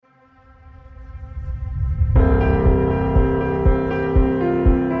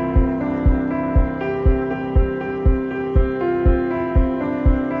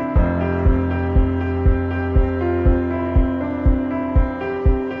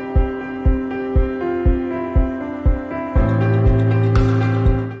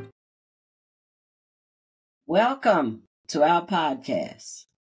Welcome to our podcast,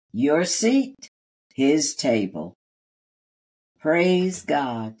 Your Seat, His Table. Praise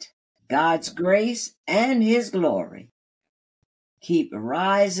God, God's grace and His glory. Keep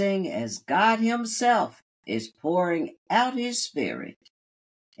rising as God Himself is pouring out His Spirit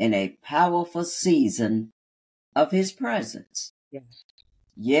in a powerful season of His presence.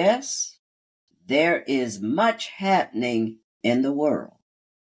 Yes, there is much happening in the world.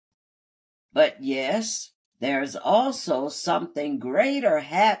 But yes, there's also something greater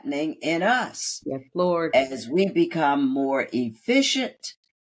happening in us. Yes, Lord. As we become more efficient,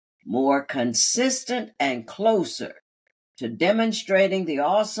 more consistent, and closer to demonstrating the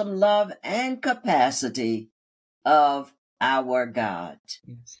awesome love and capacity of our God.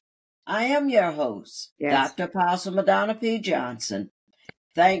 Yes. I am your host, Yes. Dr. Apostle Madonna P Johnson.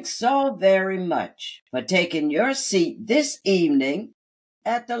 Thanks so very much for taking your seat this evening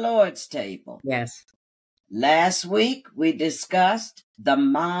at the Lord's table. Yes. Last week, we discussed The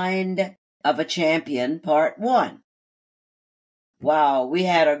Mind of a Champion, Part 1. Wow, we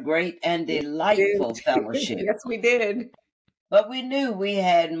had a great and delightful fellowship. Yes, we did. But we knew we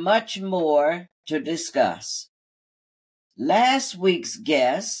had much more to discuss. Last week's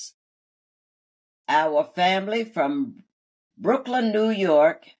guest, our family from Brooklyn, New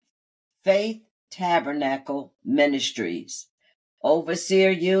York, Faith Tabernacle Ministries,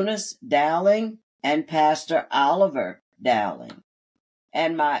 Overseer Eunice Dowling and Pastor Oliver Dowling,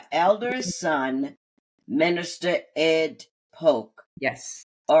 and my eldest son, Minister Ed Polk, Yes.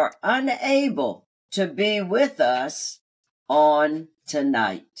 are unable to be with us on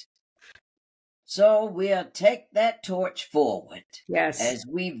tonight. So we'll take that torch forward as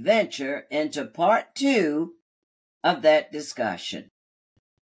we venture into part 2 of that discussion.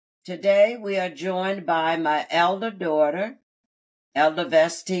 Today we are joined by my elder daughter, Elder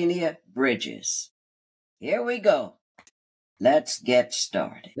Vestinia Bridges. Here we go. Let's get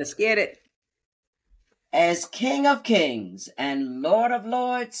started. Let's get it. As King of Kings and Lord of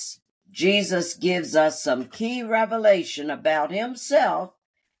Lords, Jesus gives us some key revelation about himself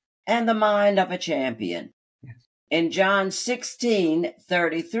and the mind of a champion. Yes. In John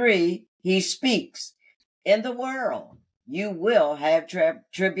 16:33, he speaks, "In the world you will have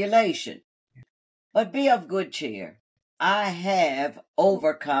tribulation, but be of good cheer. I have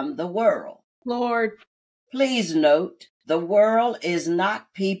overcome the world." Lord. Please note, the world is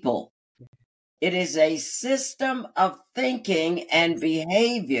not people. It is a system of thinking and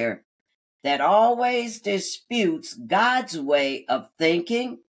behavior that always disputes God's way of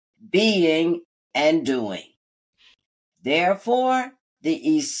thinking, being, and doing. Therefore,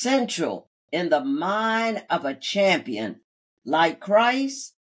 the essential in the mind of a champion like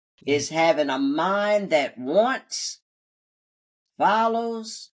Christ is having a mind that wants,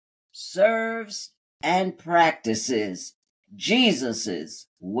 follows, serves, and practices Jesus's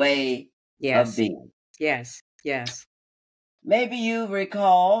way of being. Yes. Yes. Maybe you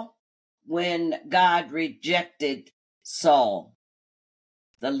recall when God rejected Saul,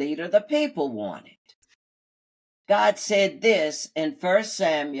 the leader the people wanted. God said this in 1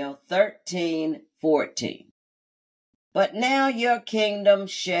 Samuel 13:14. "But now your kingdom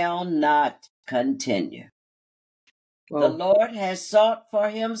shall not continue. The Lord has sought for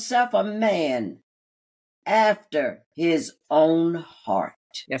himself a man after his own heart.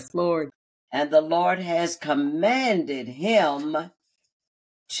 Yes, Lord. And the Lord has commanded him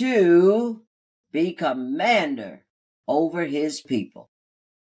to be commander over his people."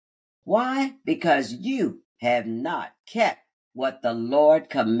 Why? Because you have not kept what the Lord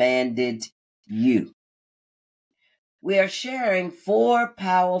commanded you. We are sharing 4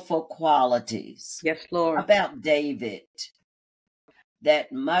 powerful qualities Yes, Lord. about David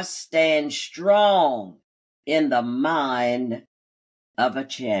that must stand strong in the mind of a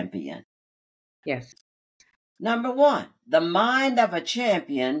champion. Yes. Number 1, the mind of a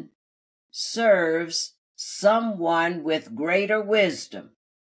champion serves someone with greater wisdom.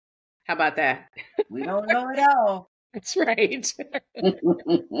 How about that? We don't know it all. That's right.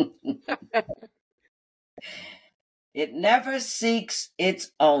 It never seeks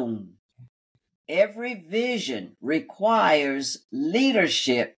its own. Every vision requires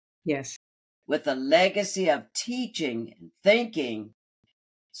leadership. Yes. With a legacy of teaching and thinking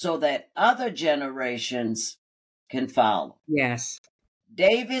so that other generations can follow. Yes.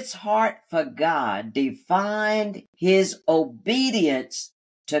 David's heart for God defined his obedience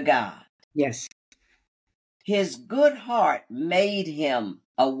to God. Yes. His good heart made him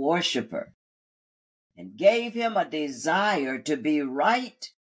a worshiper and gave him a desire to be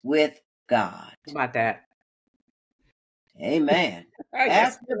right with God. How about that? Amen.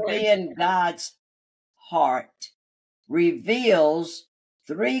 Yes, After Lord. being God's heart reveals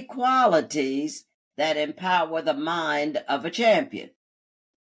 3 qualities that empower the mind of a champion.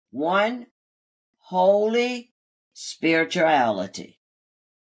 1, holy spirituality.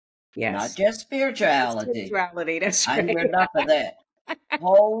 Yes. Not just spirituality. Spirituality, that's I right. hear enough of that.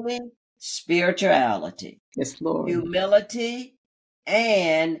 Holy spirituality. Yes, Lord. Humility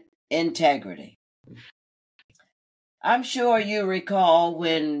and integrity. I'm sure you recall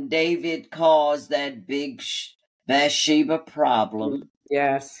when David caused that big Bathsheba problem.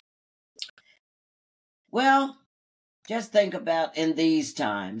 Yes. Well, just think about in these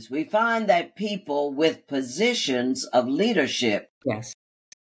times, we find that people with positions of leadership Yes.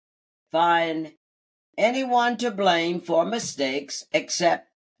 find anyone to blame for mistakes except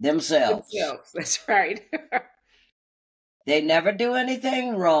themselves. That's right. They never do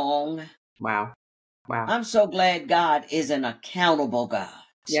anything wrong. Wow. Wow. I'm so glad God is an accountable God.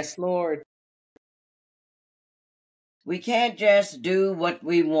 Yes, Lord. We can't just do what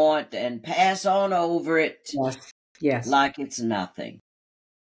we want and pass on over it Yes. like it's nothing.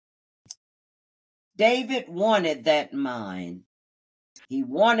 David wanted that mind. He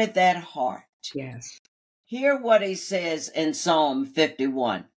wanted that heart. Yes. Hear what he says in Psalm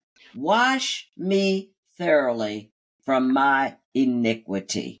 51. Wash me thoroughly from my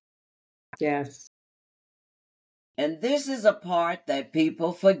iniquity. Yes. And this is a part that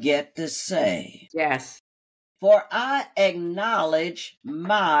people forget to say. Yes. For I acknowledge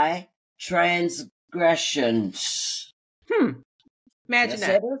my transgressions. Imagine Yes,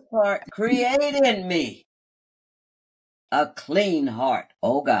 that. this part. Create in me a clean heart,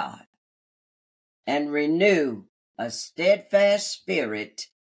 O God, and renew a steadfast spirit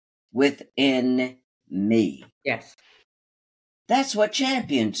within me. Yes. That's what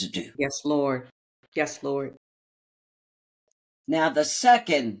champions do. Yes, Lord. Yes, Lord. Now, the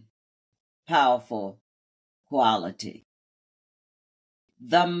second powerful quality,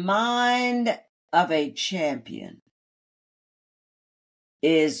 the mind of a champion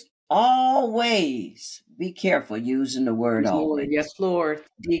is always, be careful using the word Yes, Lord. always, Yes, Lord.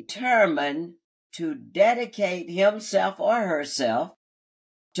 determined to dedicate himself or herself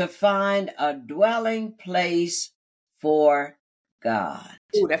to find a dwelling place for God.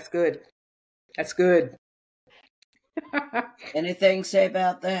 Ooh, that's good. That's good. Anything say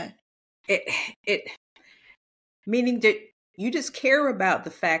about that? It meaning that you just care about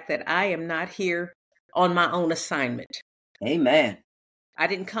the fact that I am not here on my own assignment. Amen. I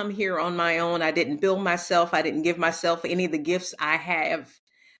didn't come here on my own. I didn't build myself. I didn't give myself any of the gifts I have.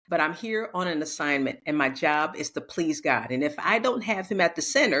 But I'm here on an assignment, and my job is to please God. And if I don't have him at the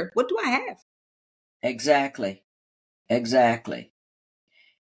center, what do I have? Exactly. Exactly.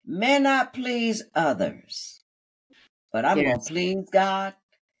 May not please others, but I'm going to please God.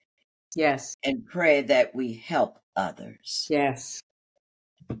 Yes. And pray that we help others. Yes.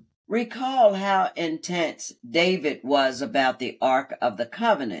 Recall how intense David was about the Ark of the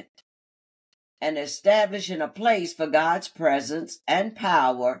Covenant and establishing a place for God's presence and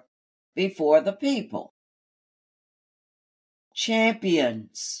power before the people.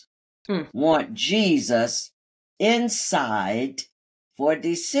 Champions want Jesus inside for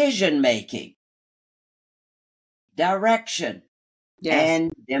decision making, direction,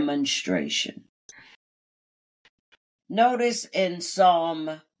 and demonstration. Notice in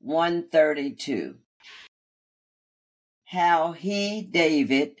Psalm 132 how he,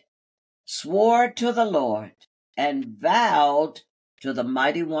 David, swore to the Lord and vowed to the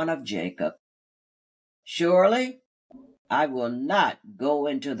mighty one of Jacob, surely I will not go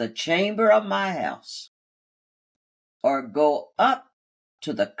into the chamber of my house or go up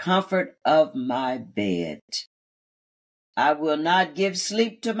to the comfort of my bed. I will not give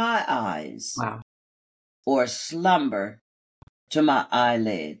sleep to my eyes or slumber to my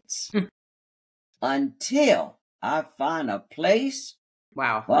eyelids until I find a place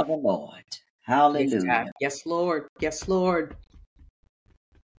for the Lord. Hallelujah. Yes, Lord. Yes, Lord.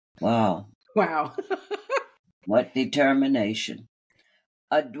 Wow. Wow. What determination.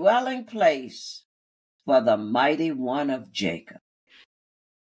 A dwelling place for the mighty one of Jacob.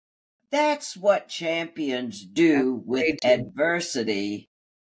 That's what champions do with adversity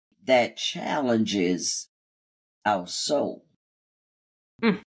that challenges our soul.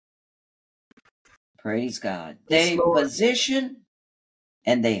 Praise God. They position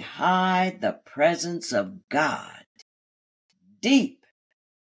and they hide the presence of God deep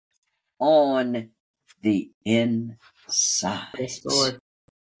on the inside. Yes, Lord.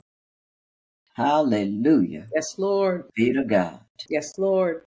 Hallelujah. Yes, Lord. Be to God. Yes,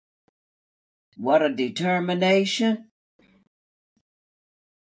 Lord. What a determination.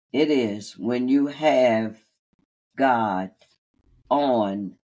 It is when you have God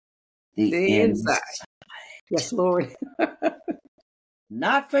on the inside. inside. Yes, Lord.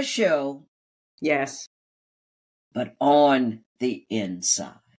 Not for show, Yes. but on the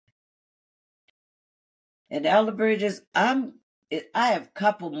inside. And Elder Bridges, I have a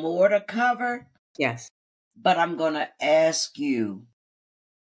couple more to cover, Yes. but I'm going to ask you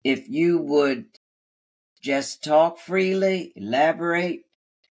if you would just talk freely, elaborate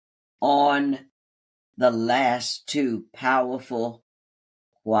on the last two powerful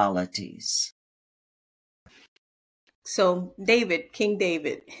qualities. So David, King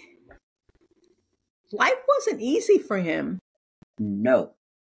David, life wasn't easy for him. No.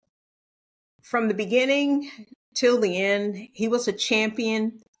 From the beginning till the end, he was a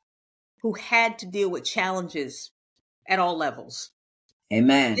champion who had to deal with challenges at all levels.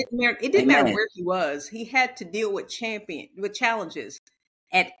 Amen. It didn't matter where he was. He had to deal with challenges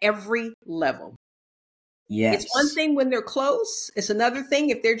at every level. Yes. It's one thing when they're close. It's another thing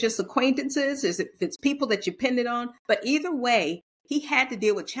if they're just acquaintances, if it's people that you depended on. But either way, he had to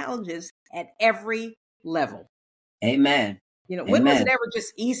deal with challenges at every level. Amen. When was it ever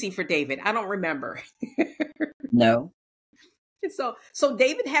just easy for David? I don't remember. No. So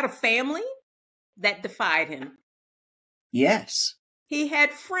David had a family that defied him. Yes. He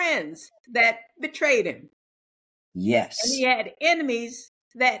had friends that betrayed him. Yes. And he had enemies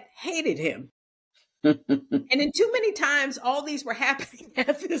that hated him. And in too many times, all these were happening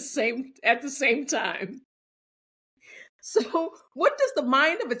at the same time. So what does the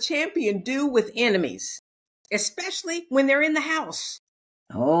mind of a champion do with enemies, especially when they're in the house?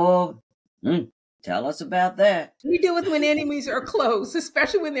 Oh, tell us about that. We do it when enemies are close,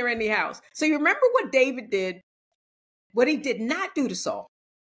 especially when they're in the house. So you remember what David did, what he did not do to Saul.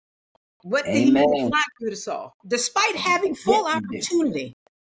 What did he not do to Saul, despite having full opportunity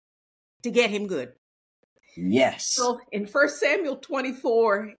to get him good? Yes. So in 1 Samuel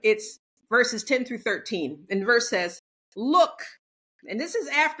 24, it's verses 10 through 13. And the verse says, look, and this is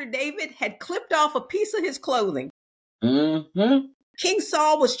after David had clipped off a piece of his clothing. Mm-hmm. King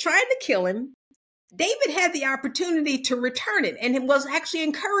Saul was trying to kill him. David had the opportunity to return it and was actually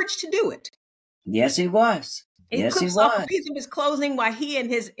encouraged to do it. Yes, he was. He clips off a piece of his clothing while he and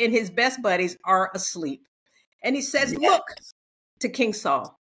his best buddies are asleep. And he says, look to King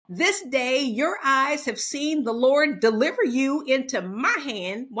Saul, this day your eyes have seen the Lord deliver you into my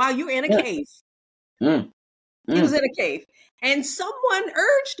hand while you're in a cave. He was in a cave. And someone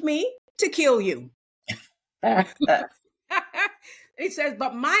urged me to kill you. He says,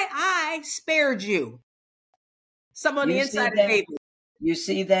 but my eye spared you. Some on the inside of David. You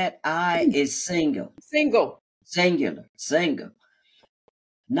see that eye is single. Singular.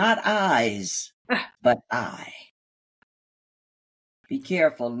 Not eyes, but eye. Be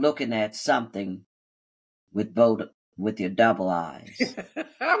careful looking at something with your double eyes.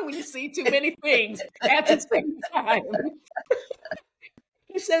 When you see too many things at the same time.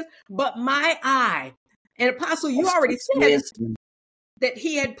 He says, but my eye. And Apostle, you already said that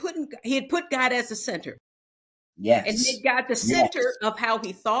he had put God as the center. Yes. And made God the center of how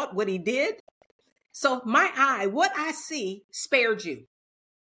he thought, what he did. So my eye, what I see, spared you.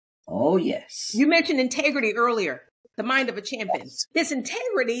 Oh, yes. You mentioned integrity earlier, the mind of a champion. Yes. His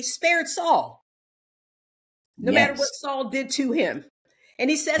integrity spared Saul, no matter what Saul did to him. And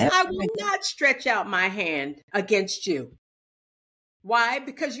he says, I will not stretch out my hand against you. Why?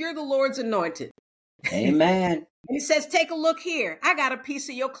 Because you're the Lord's anointed. Amen. And he says, take a look here. I got a piece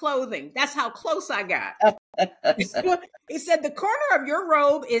of your clothing. That's how close I got. He said, the corner of your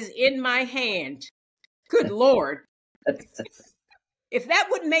robe is in my hand. Good Lord. If that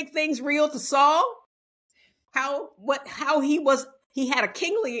wouldn't make things real to Saul, he had a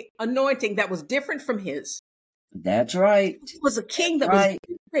kingly anointing that was different from his. That's right. He was a king that was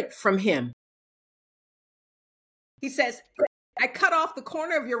different from him. He says, I cut off the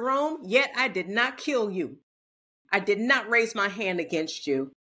corner of your robe, yet I did not kill you. I did not raise my hand against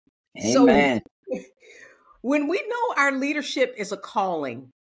you. Amen. So when we know our leadership is a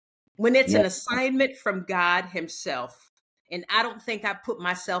calling, when it's an assignment from God himself, and I don't think I put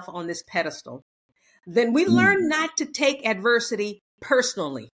myself on this pedestal, then we learn not to take adversity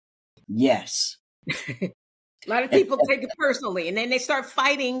personally. Yes. A lot of people take it personally, and then they start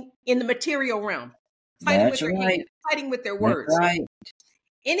fighting in the material realm, fighting with their hands, fighting with their words. Right.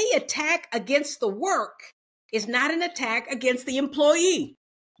 Any attack against the work is not an attack against the employee.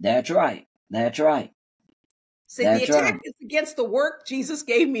 That's right. See, the attack is against the work Jesus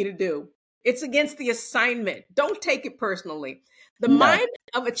gave me to do. It's against the assignment. Don't take it personally. The mind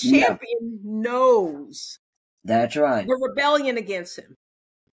of a champion knows. That's right. The rebellion against him.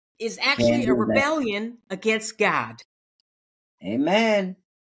 is actually a do that. rebellion against God. Amen.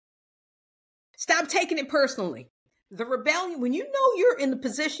 Stop taking it personally. The rebellion, when you know you're in the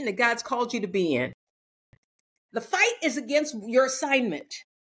position that God's called you to be in, the fight is against your assignment.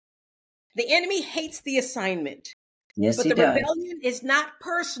 The enemy hates the assignment. Yes, But he the does. rebellion is not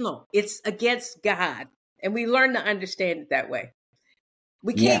personal. It's against God. And we learn to understand it that way.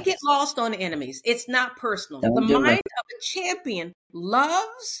 We can't get Yes. lost on enemies. It's not personal. Don't The do mind it. of a champion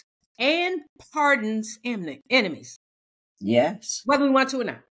loves and pardons enemies, Yes. whether we want to or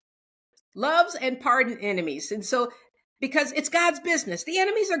not. Loves and pardon enemies. And so, because it's God's business, the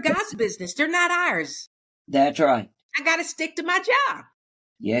enemies are God's business. They're not ours. That's right. I got to stick to my job.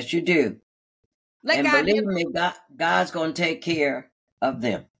 Yes, you do. Let And God believe me, God's going to take care of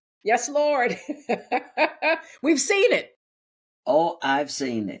them. Yes, Lord. We've seen it. Oh, I've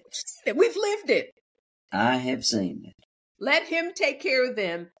seen it. We've lived it. I have seen it. Let him take care of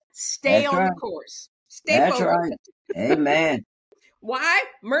them. Stay That's on the right. course. Stay That's focused. right. Amen. Why?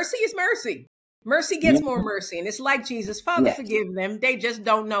 Mercy is mercy. Mercy gets Mhm. more mercy. And it's like Jesus, Father, Yes. forgive them. They just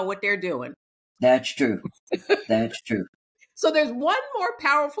don't know what they're doing. That's true. That's true. So there's one more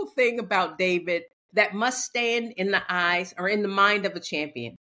powerful thing about David that must stand in the eyes or in the mind of a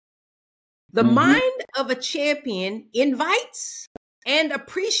champion. The Mhm. mind of a champion invites and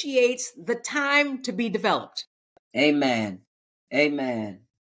appreciates the time to be developed. Amen. Amen.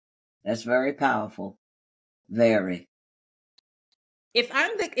 That's very powerful. Very. If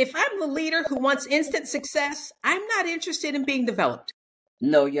I'm the leader who wants instant success, I'm not interested in being developed.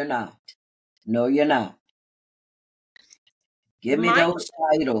 No, you're not. No, you're not. Give The me mind- those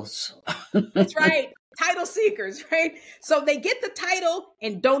titles. That's right. Title seekers, right? So they get the title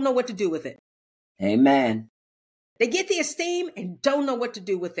and don't know what to do with it. Amen. They get the esteem and don't know what to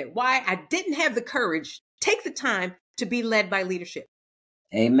do with it. Why? I didn't have the courage. Take the time to be led by leadership.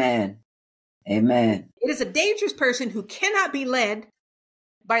 Amen. Amen. It is a dangerous person who cannot be led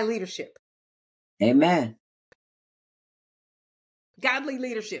by leadership. Amen. Godly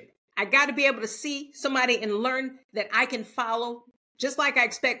leadership. I got to be able to see somebody and learn that I can follow, just like I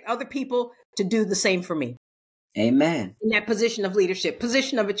expect other people to do the same for me. Amen. In that position of leadership,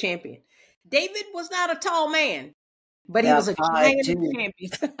 position of a champion. David was not a tall man, but he About was a giant 5'2".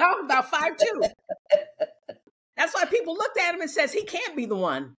 champion. I'm about 5'2". That's why people looked at him and says he can't be the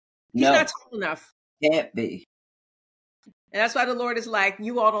one. He's No, not tall enough. can't be. And that's why the Lord is like,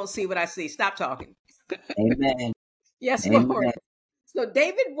 you all don't see what I see. Stop talking. Amen. Yes, Amen. Lord. So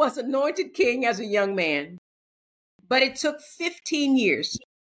David was anointed king as a young man, but it took 15 years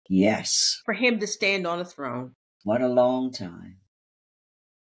Yes. for him to stand on a throne. What a long time.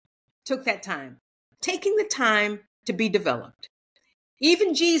 Took that time, taking the time to be developed.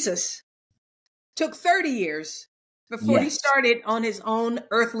 Even Jesus took 30 years before he Yes. started on his own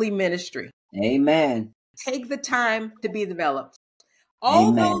earthly ministry. Amen. Take the time to be developed.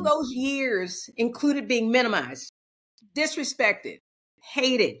 Although Amen. those years included being minimized, disrespected,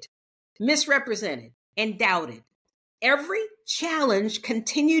 hated, misrepresented, and doubted, every challenge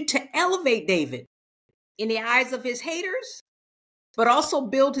continued to elevate David in the eyes of his haters, but also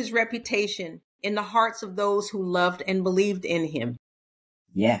build his reputation in the hearts of those who loved and believed in him.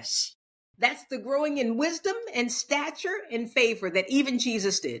 Yes. That's the growing in wisdom and stature and favor that even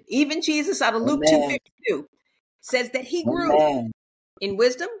Jesus did. Even Jesus out of Luke Amen. 2:52 says that he grew Amen. in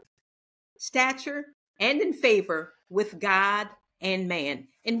wisdom, stature, and in favor with God and man.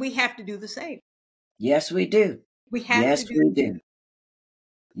 And we have to do the same. Yes, we do. We have Yes, to do we the same. do.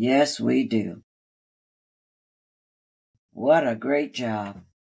 Yes, we do. What a great job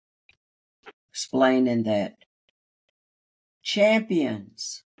explaining that.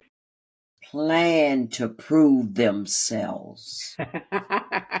 Champions plan to prove themselves.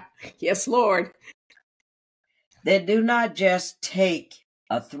 Yes, Lord. They do not just take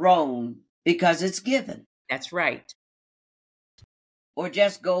a throne because it's given, That's right. or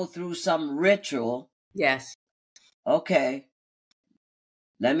just go through some ritual. Yes. Okay,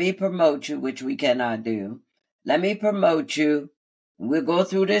 let me promote you, which we cannot do. Let me promote you. We'll go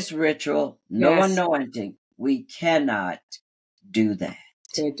through this ritual. No Yes. anointing. We cannot do that.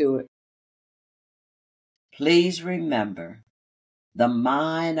 Can't do it. Please remember, the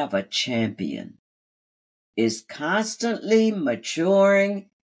mind of a champion is constantly maturing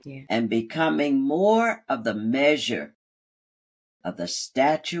and becoming more of the measure of the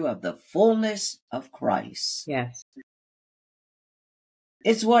statue of the fullness of Christ. Yes.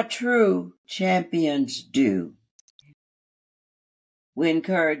 It's what true champions do. We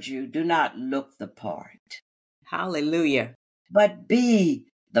encourage you, do not look the part, Hallelujah. but be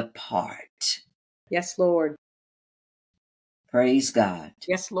the part. Yes, Lord. Praise God.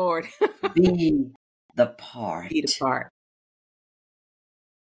 Yes, Lord. Be the part. Be the part.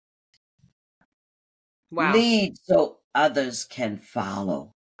 Wow. Lead so others can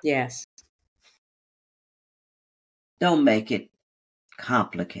follow. Yes. Don't make it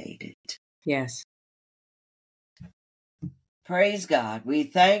complicated. Yes. Praise God. We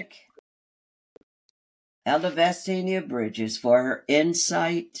thank Elder Vestinia Bridges for her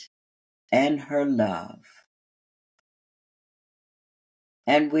insight and her love.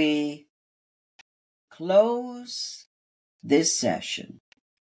 And we close this session.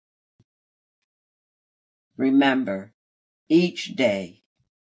 Remember, each day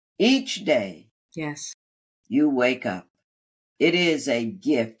Yes. you wake up, it is a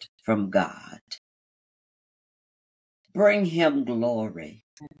gift from God. Bring him glory.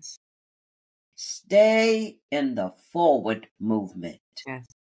 Yes. Stay in the forward movement. Yes.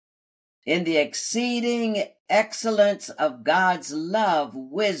 In the exceeding excellence of God's love,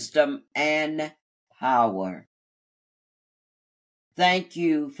 wisdom, and power. Thank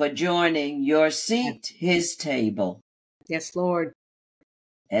you for joining your seat, his table. Yes, Lord.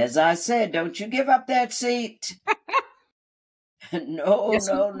 As I said, don't you give up that seat. No, Yes,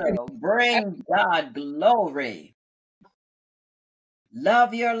 no, Lord. no. Bring God glory.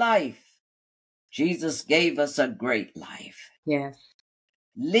 Love your life. Jesus gave us a great life. Yes.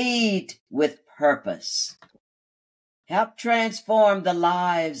 Lead with purpose. Help transform the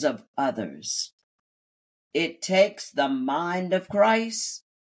lives of others. It takes the mind of Christ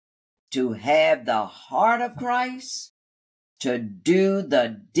to have the heart of Christ, to do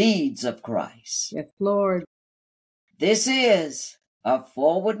the deeds of Christ. Yes, Lord. This is a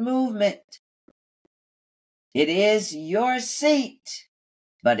forward movement. It is your seat,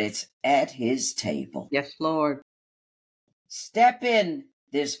 but it's at his table. Yes, Lord. Step in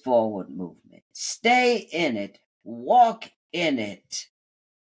this forward movement. Stay in it. Walk in it.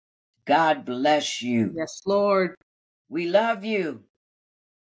 God bless you. Yes, Lord. We love you.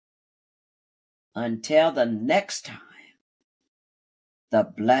 Until the next time, the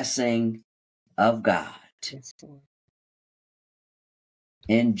blessing of God. Yes, Lord.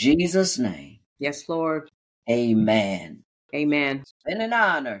 In Jesus' name, Yes, Lord. amen. Amen. It's been an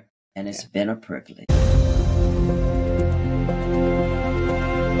honor and it's been a privilege.